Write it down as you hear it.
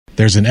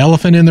There's an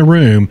elephant in the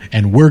room,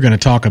 and we're going to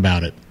talk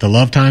about it. The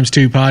Love Times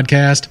 2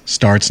 podcast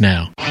starts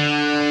now.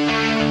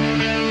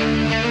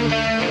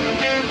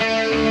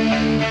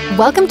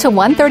 Welcome to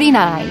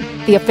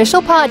 139, the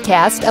official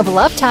podcast of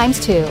Love Times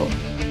 2.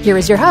 Here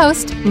is your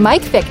host,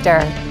 Mike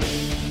Victor.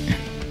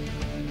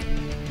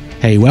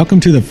 Hey, welcome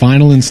to the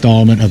final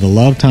installment of the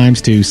Love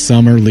Times 2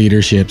 Summer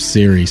Leadership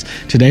Series.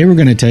 Today we're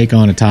going to take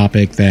on a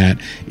topic that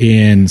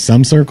in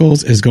some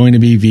circles is going to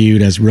be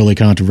viewed as really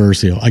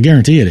controversial. I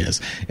guarantee it is.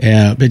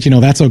 But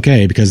that's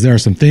okay, because there are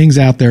some things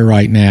out there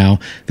right now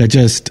that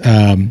just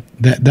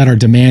that are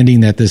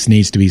demanding that this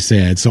needs to be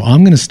said. So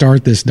I'm going to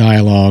start this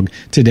dialogue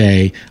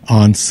today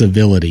on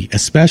civility,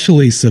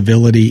 especially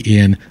civility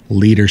in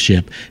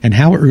leadership and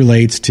how it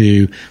relates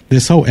to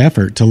this whole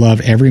effort to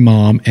love every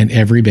mom and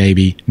every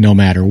baby no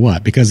matter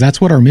what, because that's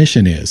what our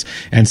mission is.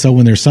 And so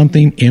when there's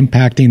something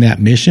impacting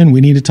that mission,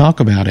 we need to talk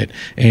about it.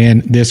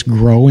 And this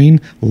growing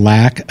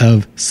lack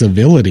of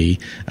civility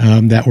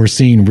that we're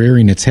seeing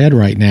rearing its head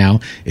right now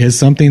is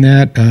something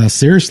that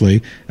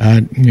seriously,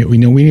 we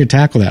need to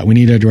tackle that. We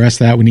need to address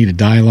that. We need to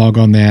dialogue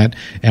on that,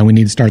 and we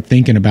need to start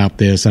thinking about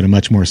this at a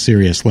much more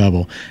serious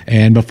level.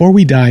 And before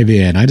we dive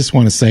in, I just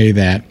want to say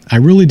that I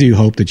really do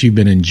hope that you've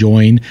been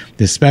enjoying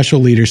this special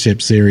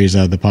leadership series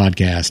of the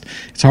podcast.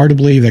 It's hard to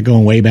believe that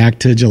going way back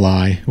to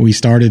July, we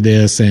started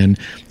this, and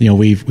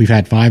we've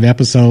had 5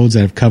 episodes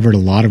that have covered a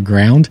lot of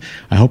ground.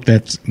 I hope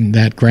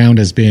that ground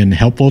has been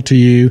helpful to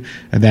you,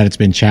 that it's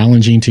been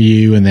challenging to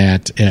you, and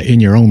that in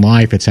your own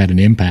life it's had an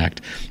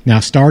impact. Now,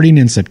 starting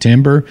in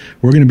September,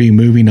 we're going to be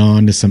moving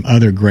on to some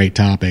other great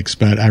topics,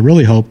 but I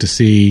really hope to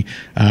see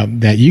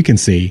that you can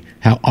see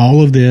how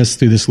all of this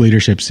through this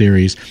leadership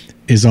series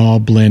is all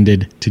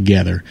blended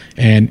together.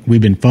 And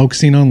we've been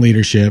focusing on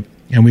leadership,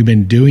 and we've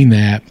been doing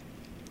that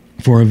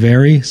for a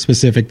very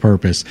specific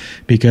purpose,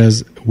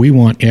 because we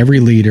want every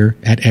leader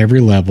at every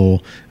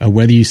level,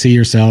 whether you see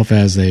yourself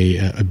as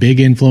a big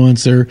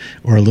influencer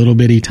or a little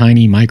bitty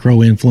tiny micro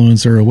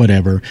influencer or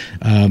whatever,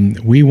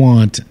 we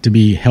want to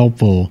be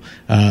helpful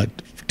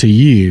to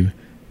you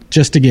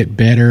just to get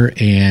better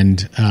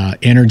and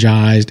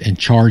energized and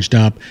charged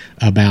up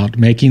about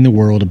making the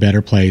world a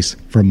better place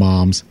for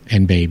moms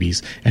and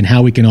babies, and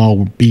how we can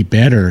all be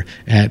better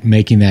at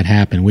making that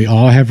happen. We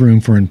all have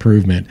room for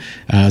improvement.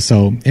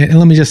 So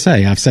let me just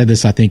say, I've said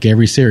this, I think,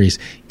 every series,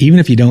 even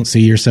if you don't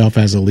see yourself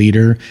as a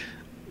leader,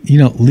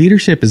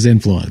 leadership is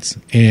influence.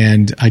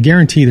 And I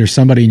guarantee there's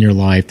somebody in your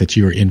life that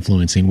you are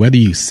influencing, whether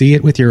you see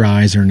it with your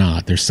eyes or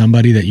not. There's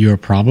somebody that you are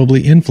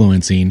probably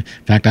influencing.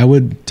 In fact, I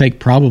would take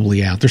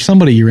probably out. There's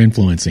somebody you're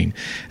influencing.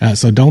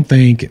 So don't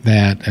think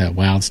that,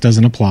 this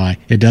doesn't apply.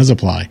 It does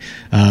apply.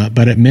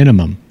 But at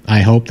minimum,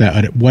 I hope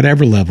that at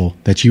whatever level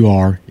that you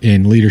are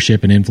in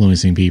leadership and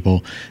influencing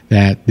people,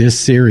 that this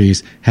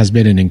series has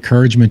been an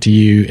encouragement to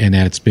you, and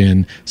that it's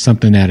been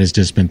something that has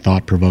just been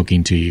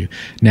thought-provoking to you.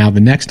 Now,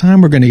 the next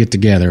time we're going to get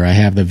together, I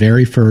have the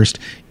very first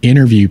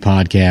interview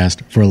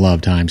podcast for Love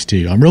Times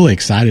 2. I'm really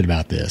excited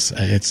about this.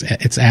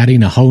 It's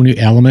adding a whole new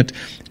element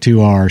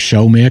to our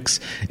show mix,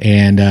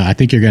 and I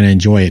think you're going to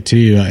enjoy it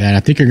too. And I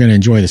think you're going to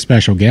enjoy the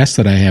special guests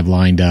that I have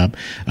lined up.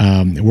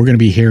 We're going to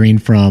be hearing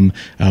from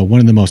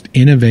one of the most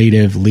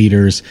innovative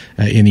leaders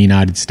in the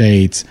United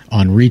States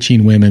on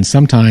reaching women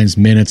sometimes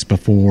minutes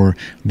before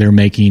they're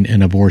making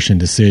an abortion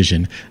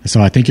decision.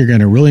 So I think you're going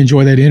to really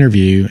enjoy that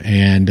interview,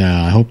 and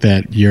I hope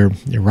that you're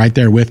right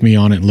there with me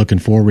on it and looking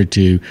forward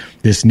to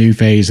this new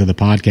phase of the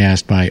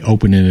podcast by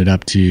opening it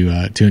up to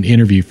an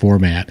interview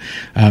format.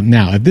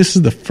 Now, if this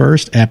is the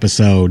first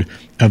episode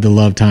of the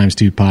Love Times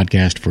 2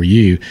 podcast for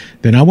you,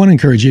 then I want to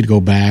encourage you to go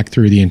back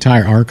through the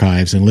entire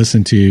archives and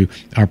listen to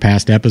our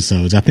past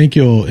episodes. I think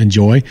you'll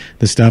enjoy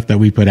the stuff that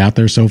we put out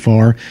there so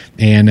far,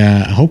 and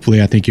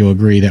hopefully I think you'll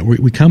agree that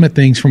we come at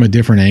things from a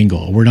different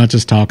angle. We're not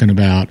just talking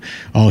about,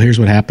 here's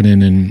what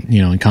happened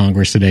in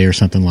Congress today or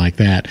something like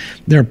that.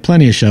 There are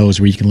plenty of shows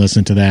where you can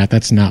listen to that.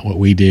 That's not what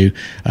we do.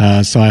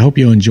 So I hope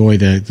you'll enjoy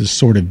the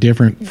sort of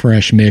different,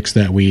 fresh mix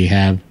that we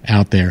have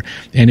out there.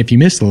 And if you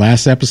missed the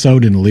last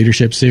episode in the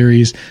leadership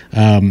series,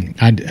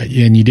 and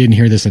you didn't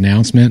hear this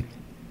announcement,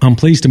 I'm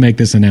pleased to make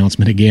this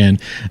announcement again.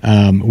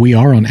 We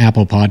are on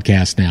Apple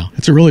Podcasts now.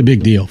 It's a really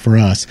big deal for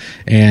us.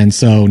 And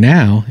so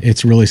now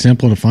it's really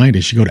simple to find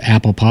us. You go to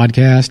Apple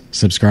Podcast,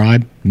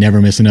 subscribe,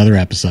 never miss another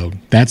episode.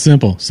 That's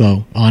simple.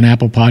 So on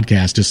Apple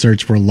Podcast, just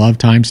search for Love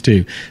Times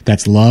 2.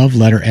 That's love,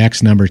 letter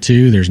X, number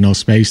 2. There's no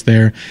space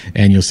there.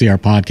 And you'll see our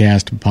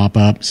podcast pop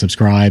up,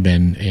 subscribe,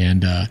 and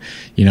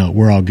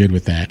we're all good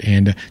with that.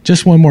 And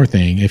just one more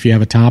thing. If you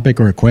have a topic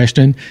or a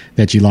question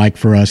that you'd like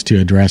for us to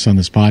address on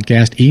this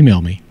podcast,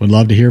 email me. Would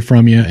love to hear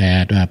from you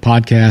at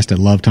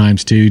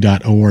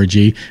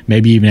podcast@lovetimes2.org.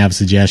 Maybe even have a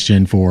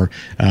suggestion for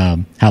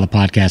how the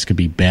podcast could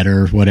be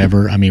better,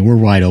 whatever. I mean, we're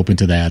wide open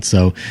to that.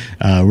 So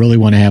really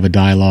want to have a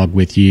dialogue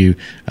with you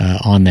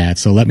on that.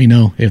 So let me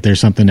know if there's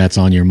something that's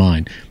on your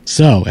mind.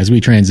 So as we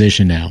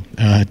transition now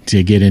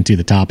to get into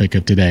the topic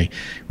of today,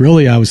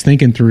 really I was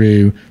thinking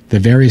through the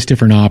various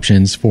different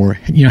options for,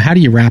 how do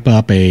you wrap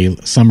up a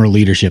summer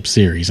leadership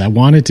series? I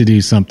wanted to do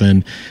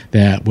something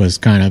that was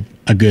kind of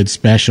a good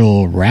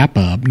special wrap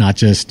up, not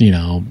just,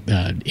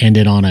 end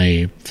it on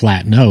a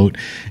flat note.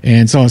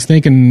 And so I was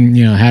thinking,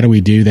 how do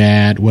we do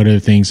that? What are the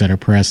things that are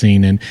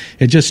pressing? And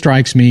it just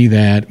strikes me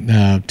that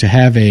to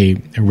have a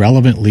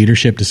relevant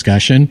leadership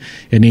discussion,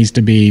 it needs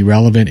to be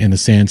relevant in the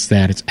sense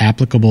that it's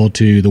applicable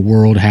to the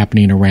world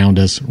happening around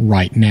us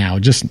right now.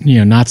 Just,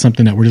 not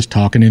something that we're just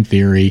talking in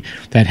theory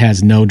that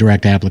has no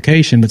direct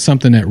application, but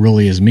something that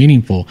really is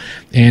meaningful.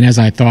 And as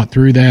I thought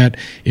through that,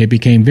 it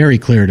became very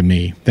clear to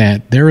me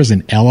that there is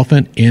an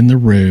elephant in the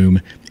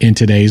room in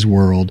today's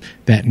world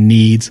that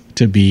needs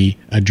to be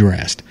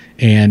addressed.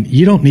 And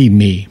you don't need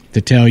me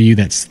to tell you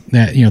that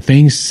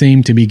things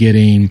seem to be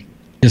getting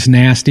just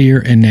nastier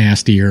and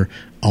nastier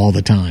all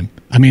the time.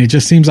 I mean, it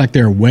just seems like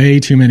there are way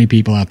too many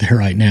people out there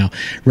right now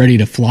ready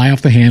to fly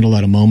off the handle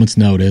at a moment's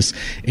notice.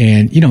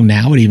 And,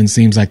 now it even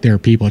seems like there are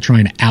people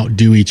trying to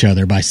outdo each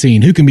other by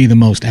seeing who can be the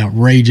most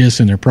outrageous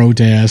in their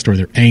protest or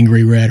their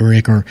angry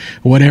rhetoric or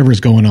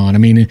whatever's going on. I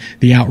mean,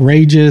 the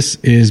outrageous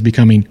is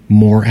becoming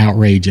more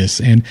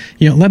outrageous. And,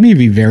 let me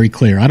be very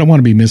clear. I don't want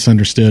to be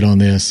misunderstood on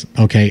this,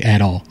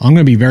 at all. I'm going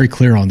to be very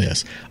clear on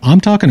this.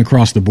 I'm talking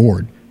across the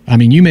board. I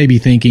mean, you may be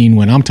thinking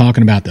when I'm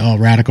talking about the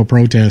radical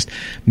protest,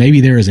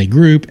 maybe there is a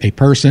group, a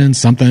person,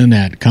 something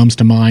that comes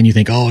to mind. You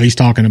think, he's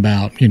talking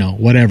about,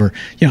 whatever.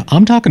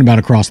 I'm talking about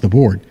across the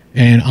board.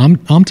 And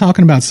I'm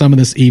talking about some of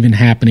this even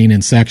happening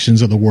in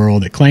sections of the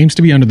world that claims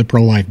to be under the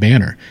pro-life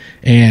banner.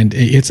 And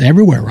it's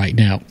everywhere right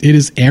now. It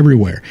is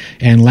everywhere.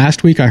 And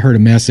last week I heard a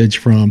message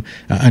from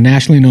a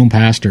nationally known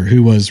pastor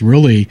who was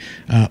really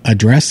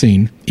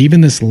addressing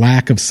even this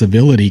lack of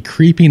civility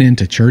creeping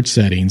into church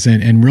settings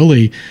and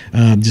really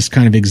just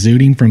kind of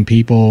exuding from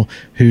people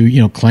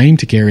who, claim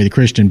to carry the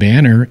Christian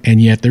banner,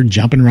 and yet they're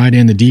jumping right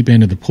in the deep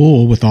end of the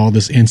pool with all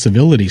this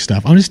incivility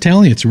stuff. I'm just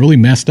telling you, it's really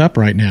messed up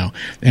right now.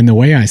 And the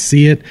way I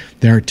see it,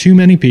 there are too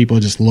many people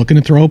just looking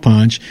to throw a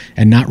punch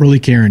and not really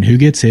caring who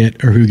gets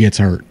hit or who gets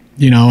hurt.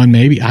 And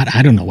maybe,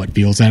 I don't know what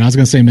fuels that. I was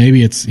going to say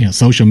maybe it's,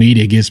 social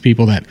media gives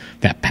people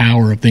that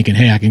power of thinking,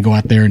 hey, I can go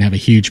out there and have a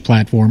huge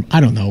platform.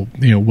 I don't know,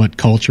 what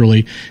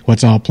culturally,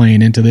 what's all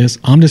playing into this.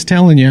 I'm just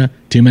telling you,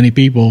 too many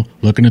people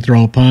looking to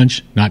throw a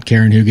punch, not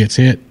caring who gets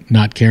hit,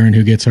 not caring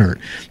who gets hurt.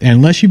 And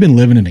unless you've been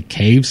living in a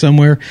cave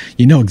somewhere,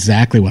 you know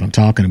exactly what I'm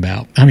talking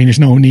about. I mean, there's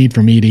no need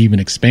for me to even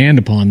expand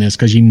upon this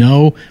because you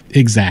know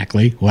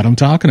exactly what I'm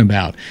talking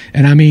about.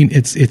 And I mean,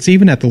 it's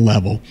even at the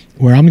level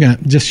where I'm going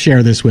to just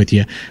share this with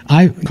you.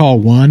 I call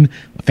one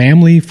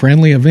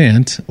family-friendly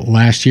event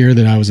last year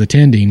that I was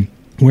attending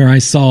where I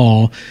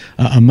saw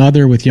a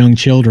mother with young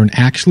children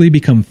actually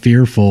become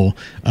fearful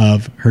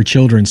of her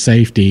children's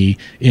safety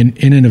in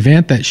an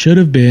event that should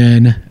have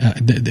been,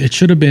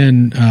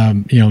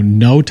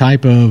 no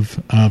type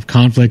of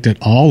conflict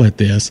at all at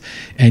this.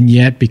 And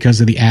yet,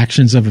 because of the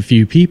actions of a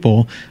few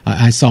people,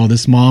 I saw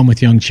this mom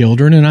with young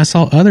children, and I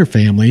saw other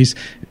families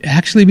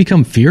actually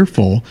become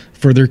fearful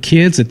for their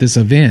kids at this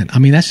event. I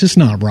mean, that's just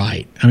not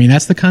right. I mean,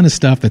 that's the kind of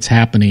stuff that's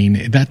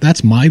happening.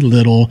 That's my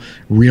little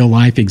real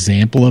life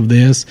example of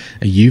this.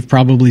 You've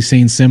probably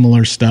seen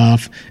similar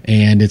stuff,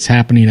 and it's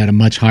happening at a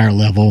much higher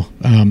level,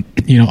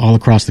 all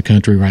across the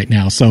country right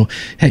now. So,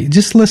 hey,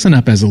 just listen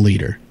up as a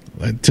leader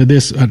to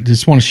this. I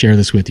just want to share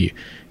this with you.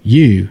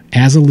 You,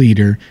 as a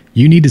leader,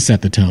 you need to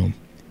set the tone.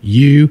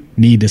 You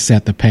need to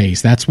set the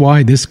pace. That's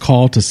why this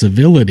call to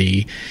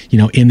civility,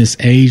 in this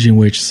age in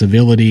which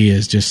civility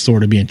is just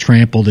sort of being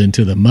trampled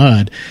into the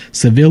mud,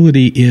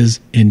 civility is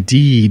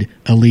indeed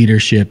a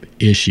leadership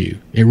issue.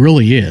 It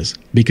really is,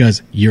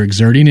 because you're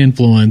exerting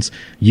influence.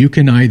 You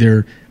can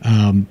either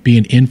be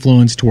an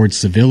influence towards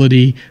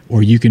civility,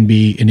 or you can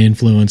be an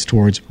influence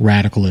towards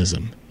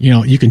radicalism.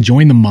 You can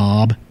join the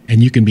mob,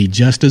 and you can be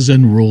just as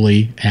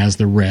unruly as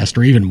the rest,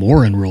 or even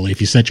more unruly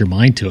if you set your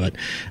mind to it.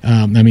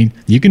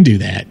 You can do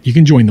that. You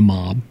can join the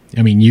mob.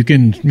 You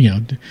can,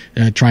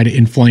 try to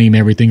inflame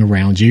everything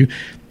around you,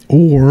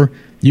 or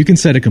you can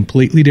set a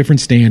completely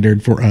different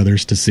standard for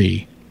others to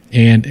see.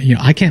 And,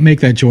 I can't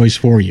make that choice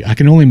for you. I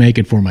can only make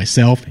it for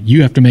myself.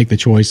 You have to make the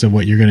choice of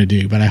what you're going to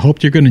do. But I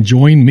hope you're going to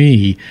join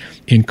me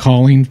in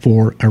calling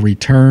for a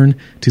return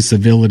to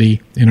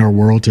civility in our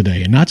world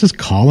today. And not just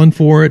calling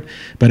for it,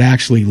 but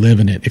actually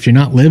living it. If you're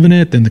not living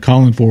it, then the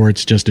calling for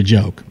it's just a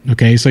joke.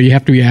 Okay. So you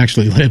have to be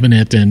actually living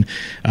it, and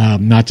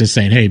not just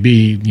saying, hey,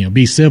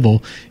 be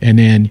civil. And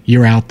then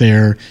you're out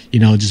there,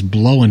 just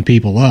blowing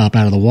people up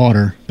out of the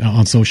water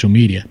on social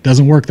media. It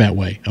doesn't work that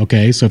way.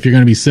 Okay. So if you're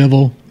going to be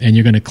civil and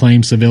you're going to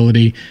claim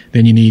civility,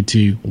 then you need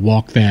to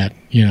walk that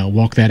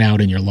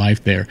out in your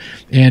life there.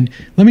 And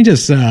let me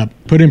just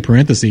put in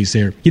parentheses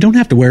here. You don't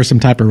have to wear some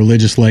type of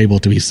religious label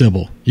to be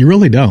civil. You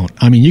really don't.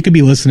 You could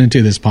be listening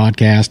to this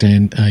podcast,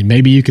 and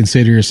maybe you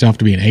consider yourself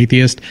to be an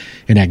atheist,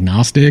 an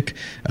agnostic,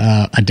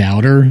 a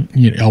doubter,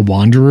 a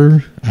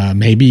wanderer.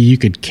 Maybe you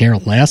could care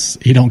less.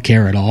 You don't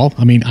care at all.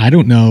 I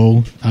don't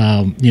know,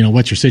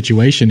 what your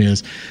situation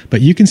is,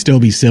 but you can still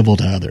be civil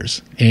to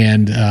others.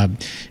 And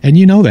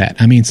you know that.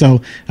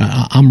 So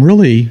I'm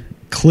really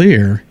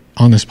clear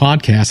on this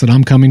podcast that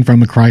I'm coming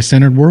from a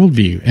Christ-centered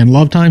worldview, and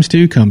Love Times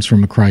 2 comes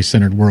from a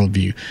Christ-centered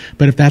worldview.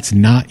 But if that's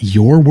not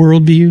your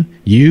worldview,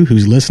 you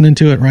who's listening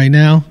to it right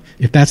now,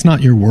 if that's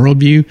not your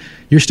worldview,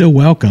 you're still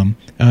welcome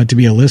to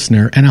be a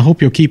listener, and I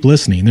hope you'll keep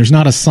listening. There's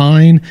not a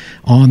sign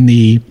on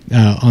the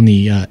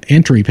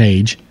entry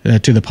page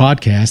to the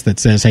podcast that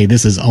says, "Hey,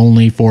 this is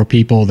only for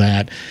people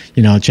that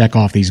check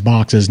off these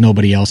boxes.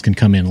 Nobody else can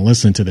come in and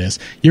listen to this."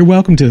 You're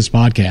welcome to this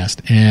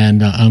podcast,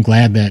 and I'm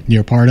glad that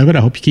you're part of it.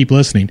 I hope you keep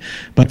listening.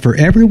 But for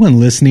everyone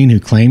listening who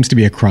claims to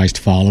be a Christ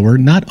follower,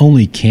 not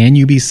only can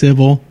you be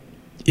civil,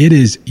 it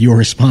is your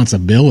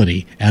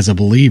responsibility as a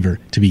believer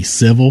to be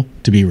civil,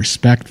 to be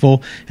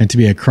respectful, and to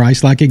be a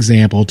Christ-like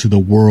example to the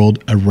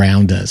world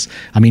around us.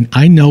 I mean,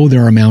 I know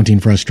there are mounting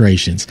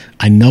frustrations.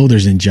 I know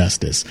there's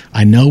injustice.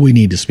 I know we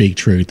need to speak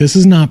truth. This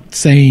is not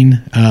saying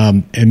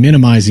and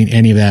minimizing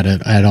any of that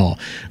at all.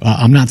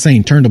 I'm not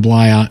saying turn a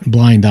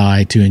blind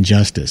eye to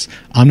injustice.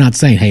 I'm not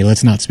saying, hey,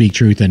 let's not speak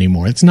truth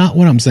anymore. It's not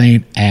what I'm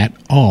saying at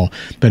all.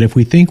 But if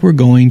we think we're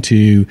going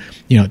to,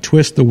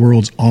 twist the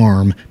world's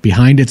arm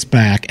behind its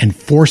back and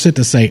force it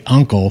to say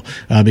uncle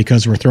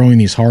because we're throwing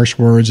these harsh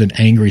words and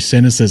angry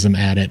cynicism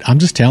at it, I'm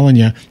just telling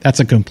you, that's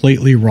a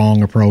completely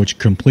wrong approach,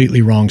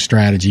 completely wrong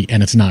strategy,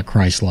 and it's not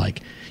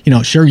Christ-like.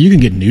 Sure, you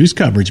can get news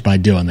coverage by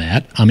doing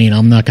that. I mean,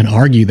 I'm not going to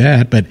argue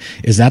that, but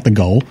is that the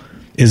goal?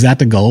 Is that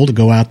the goal, to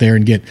go out there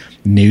and get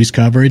news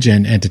coverage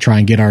and to try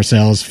and get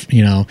ourselves,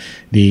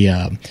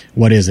 the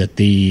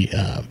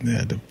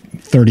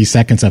 30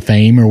 seconds of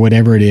fame or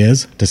whatever it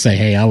is, to say,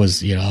 hey, I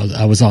was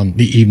on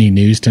the evening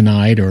news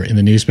tonight or in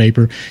the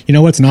newspaper.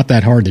 It's not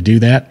that hard to do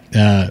that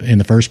in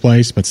the first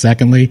place. But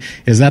secondly,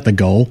 is that the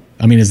goal?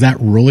 I mean, is that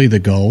really the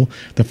goal?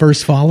 The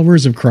first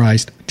followers of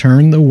Christ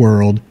turned the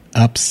world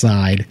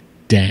upside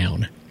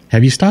down.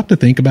 Have you stopped to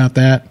think about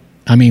that?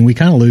 I mean, we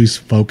kind of lose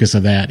focus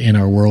of that in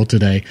our world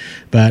today.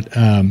 But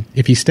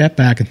if you step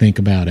back and think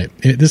about it,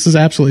 this is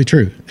absolutely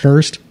true.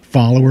 First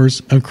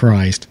followers of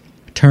Christ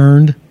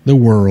turned the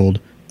world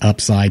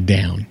upside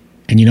down.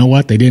 And you know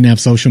what? They didn't have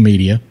social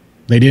media.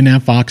 They didn't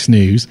have Fox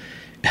News.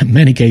 In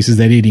many cases,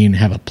 they didn't even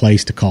have a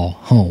place to call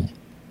home.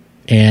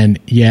 And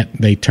yet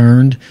they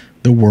turned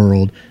the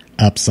world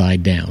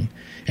upside down.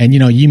 And,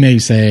 you may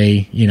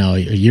say,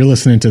 you're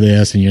listening to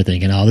this and you're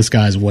thinking, oh, this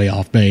guy's way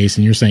off base.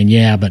 And you're saying,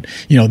 yeah, but,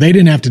 they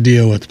didn't have to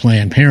deal with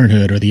Planned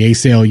Parenthood or the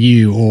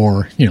ACLU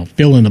or,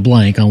 fill in the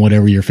blank on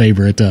whatever your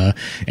favorite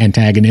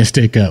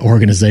antagonistic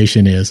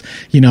organization is.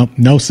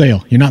 No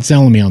sale. You're not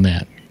selling me on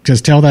that.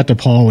 Just tell that to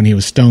Paul when he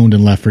was stoned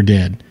and left for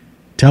dead.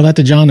 Tell that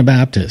to John the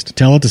Baptist.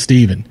 Tell it to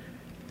Stephen.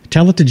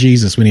 Tell it to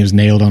Jesus when he was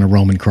nailed on a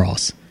Roman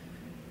cross.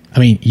 I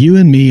mean, you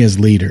and me as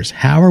leaders,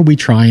 how are we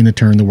trying to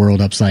turn the world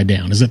upside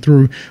down? Is it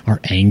through our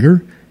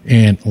anger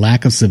and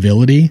lack of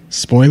civility?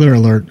 Spoiler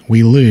alert,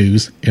 we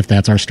lose if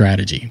that's our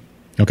strategy.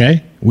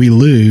 Okay? We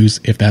lose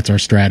if that's our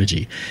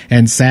strategy.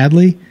 And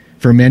sadly,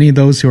 for many of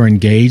those who are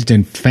engaged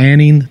in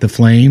fanning the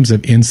flames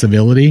of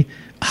incivility,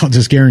 I'll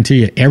just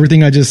guarantee you,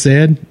 everything I just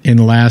said in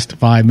the last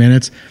 5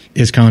 minutes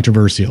is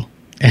controversial.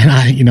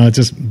 And it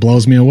just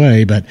blows me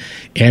away, but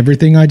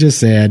everything I just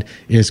said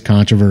is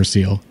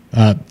controversial,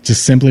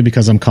 just simply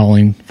because I'm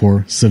calling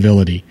for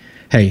civility.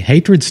 Hey,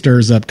 hatred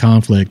stirs up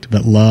conflict,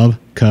 but love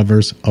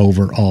covers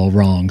over all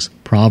wrongs.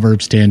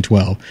 Proverbs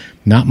 10:12.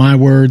 Not my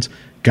words,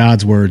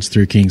 God's words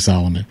through King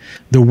Solomon.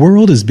 The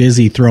world is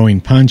busy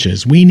throwing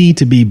punches. We need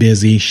to be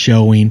busy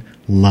showing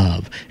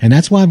love. And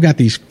that's why I've got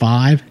these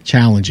 5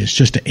 challenges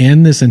just to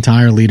end this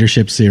entire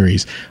leadership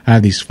series. I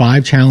have these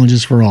 5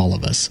 challenges for all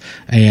of us.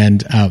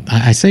 And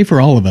I say for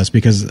all of us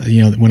because,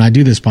 when I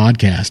do this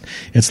podcast,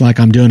 it's like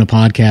I'm doing a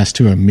podcast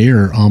to a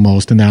mirror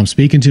almost. And now I'm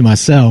speaking to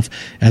myself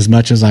as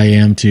much as I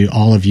am to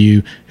all of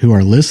you who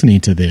are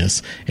listening to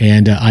this.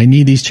 And I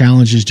need these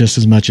challenges just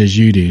as much as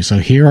you do. So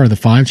here are the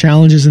 5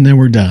 challenges and then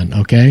we're done.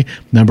 Okay.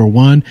 Number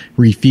 1,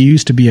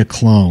 refuse to be a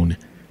clone.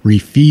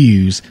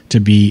 Refuse to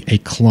be a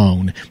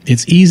clone.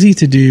 It's easy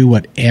to do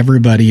what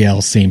everybody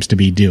else seems to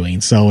be doing.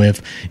 So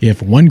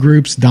if one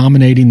group's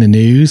dominating the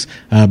news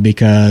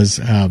because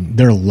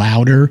they're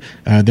louder,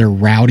 they're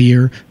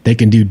rowdier, they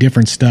can do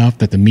different stuff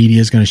that the media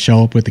is going to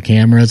show up with the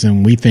cameras,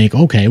 and we think,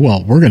 okay,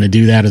 well, we're going to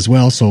do that as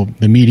well, so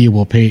the media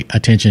will pay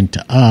attention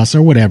to us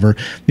or whatever.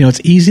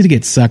 It's easy to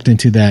get sucked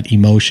into that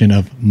emotion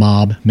of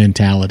mob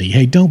mentality.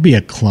 Hey, don't be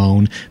a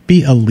clone.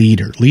 Be a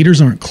leader.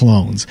 Leaders aren't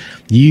clones.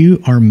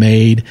 You are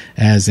made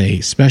as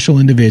a special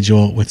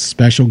individual with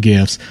special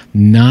gifts,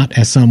 not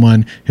as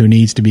someone who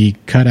needs to be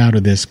cut out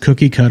of this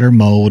cookie cutter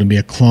mold and be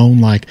a clone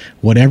like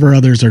whatever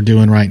others are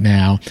doing right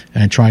now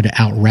and try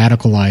to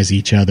out-radicalize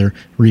each other.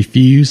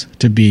 Refuse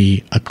to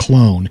be a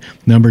clone.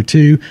 Number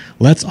 2,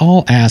 let's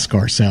all ask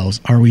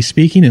ourselves, are we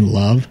speaking in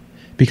love?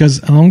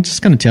 Because I'm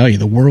just going to tell you,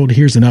 the world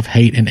hears enough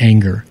hate and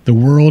anger. The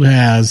world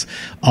has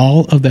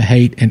all of the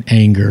hate and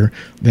anger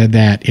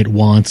that it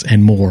wants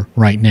and more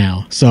right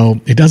now. So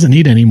it doesn't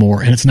need any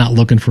more, and it's not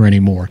looking for any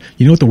more.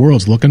 You know what the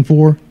world's looking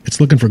for? It's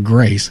looking for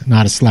grace,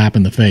 not a slap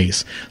in the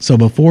face. So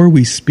before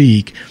we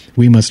speak,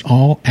 we must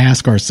all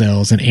ask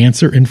ourselves and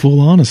answer in full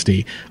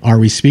honesty. Are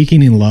we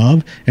speaking in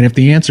love? And if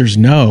the answer is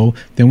no,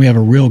 then we have a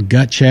real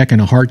gut check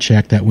and a heart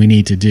check that we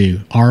need to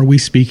do. Are we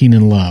speaking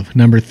in love?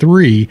 Number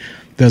 3,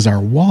 does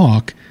our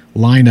walk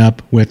line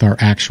up with our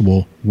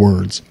actual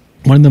words?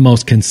 One of the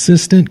most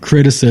consistent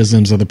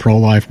criticisms of the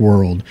pro-life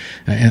world,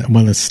 and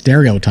one of the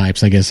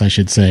stereotypes, I guess I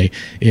should say,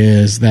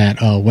 is that,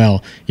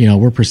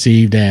 we're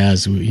perceived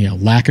as,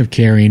 lack of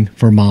caring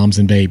for moms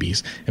and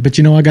babies. But,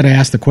 I got to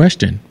ask the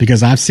question,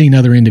 because I've seen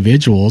other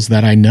individuals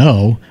that I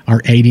know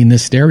are aiding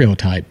this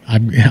stereotype.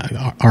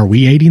 Are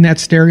we aiding that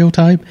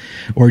stereotype?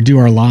 Or do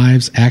our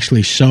lives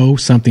actually show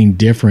something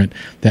different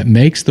that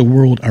makes the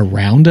world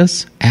around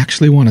us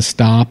actually want to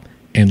stop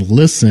and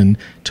listen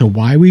to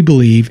why we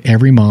believe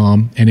every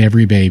mom and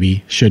every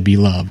baby should be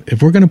loved?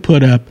 If we're going to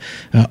put up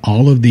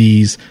all of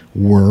these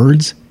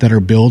words that are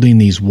building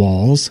these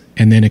walls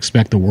and then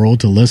expect the world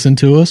to listen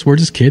to us, we're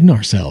just kidding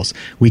ourselves.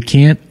 We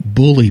can't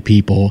bully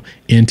people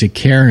into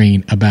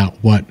caring about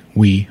what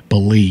we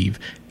believe.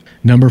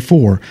 Number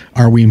 4,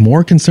 are we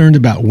more concerned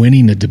about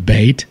winning a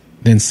debate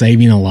than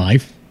saving a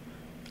life?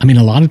 I mean,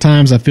 a lot of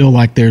times I feel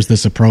like there's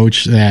this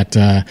approach that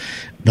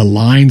the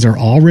lines are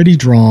already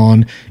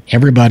drawn.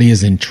 Everybody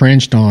is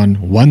entrenched on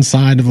one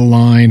side of the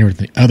line or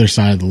the other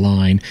side of the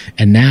line.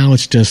 And now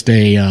it's just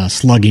a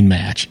slugging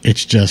match.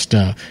 It's just,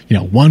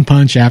 one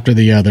punch after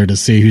the other to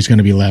see who's going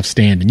to be left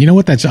standing. You know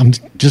what? I'm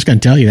just going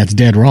to tell you that's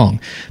dead wrong.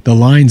 The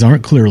lines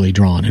aren't clearly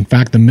drawn. In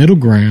fact, the middle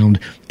ground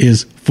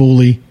is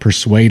fully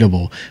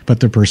persuadable, but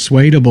they're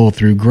persuadable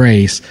through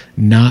grace,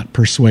 not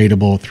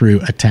persuadable through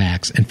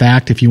attacks. In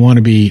fact, if you want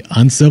to be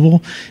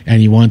uncivil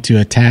and you want to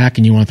attack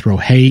and you want to throw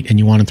hate and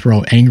you want to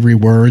throw angry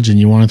words and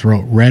you want to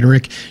throw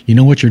rhetoric, you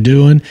know what you're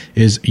doing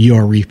is you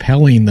are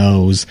repelling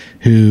those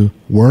who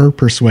were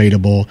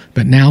persuadable,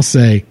 but now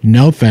say,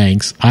 no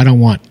thanks, I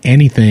don't want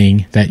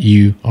anything that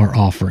you are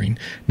offering.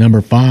 Number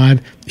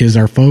 5 is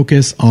our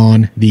focus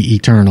on the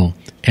eternal.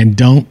 And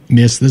don't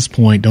miss this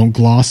point. Don't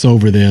gloss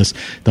over this.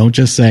 Don't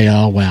just say,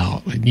 oh,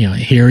 wow,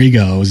 here he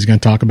goes. He's going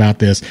to talk about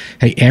this.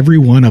 Hey, every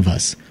one of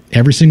us,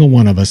 every single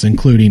one of us,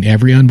 including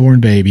every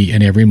unborn baby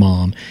and every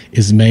mom,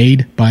 is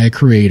made by a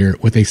creator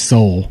with a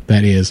soul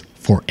that is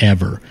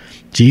forever.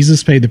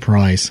 Jesus paid the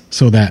price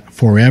so that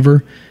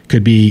forever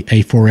could be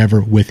a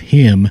forever with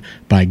him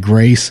by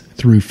grace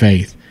through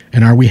faith.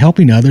 And are we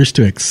helping others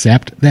to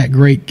accept that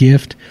great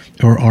gift,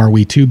 or are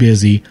we too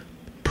busy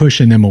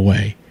pushing them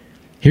away?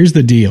 Here's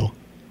the deal.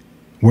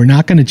 We're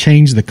not going to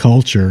change the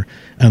culture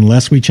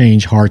unless we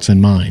change hearts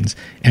and minds.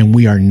 And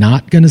we are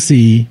not going to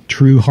see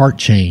true heart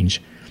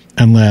change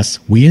unless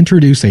we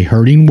introduce a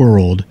hurting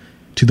world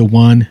to the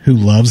one who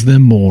loves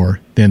them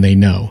more than they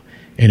know.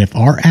 And if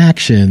our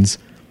actions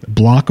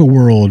block a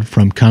world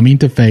from coming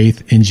to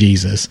faith in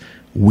Jesus,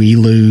 we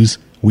lose,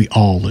 we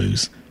all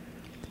lose.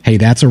 Hey,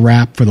 that's a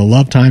wrap for the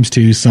Love Times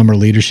 2 Summer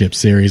Leadership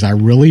Series. I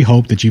really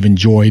hope that you've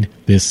enjoyed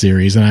this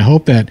series, and I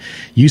hope that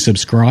you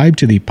subscribe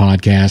to the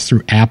podcast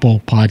through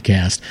Apple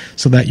Podcast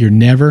so that you're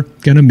never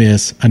going to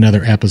miss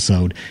another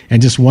episode.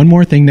 And just one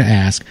more thing to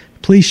ask.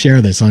 Please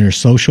share this on your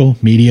social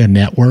media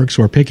networks.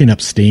 We're picking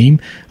up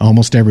steam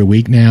almost every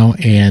week now,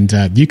 and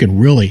you can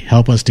really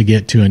help us to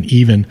get to an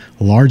even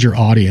larger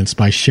audience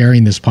by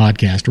sharing this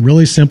podcast. A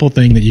really simple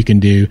thing that you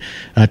can do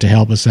to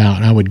help us out,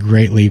 and I would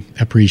greatly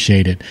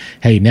appreciate it.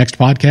 Hey, next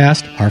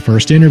podcast, our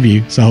first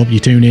interview, so I hope you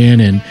tune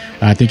in, and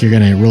I think you're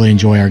going to really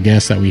enjoy our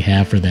guests that we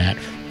have for that.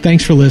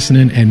 Thanks for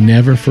listening, and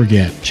never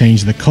forget,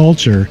 change the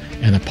culture,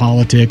 and the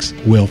politics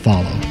will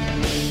follow.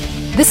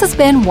 This has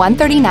been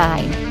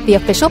 139, the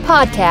official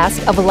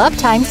podcast of Love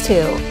Times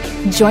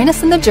 2. Join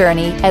us in the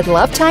journey at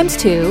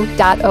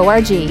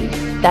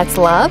lovetimes2.org. That's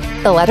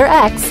love, the letter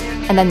X,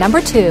 and the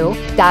number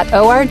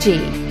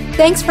 2.org.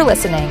 Thanks for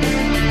listening.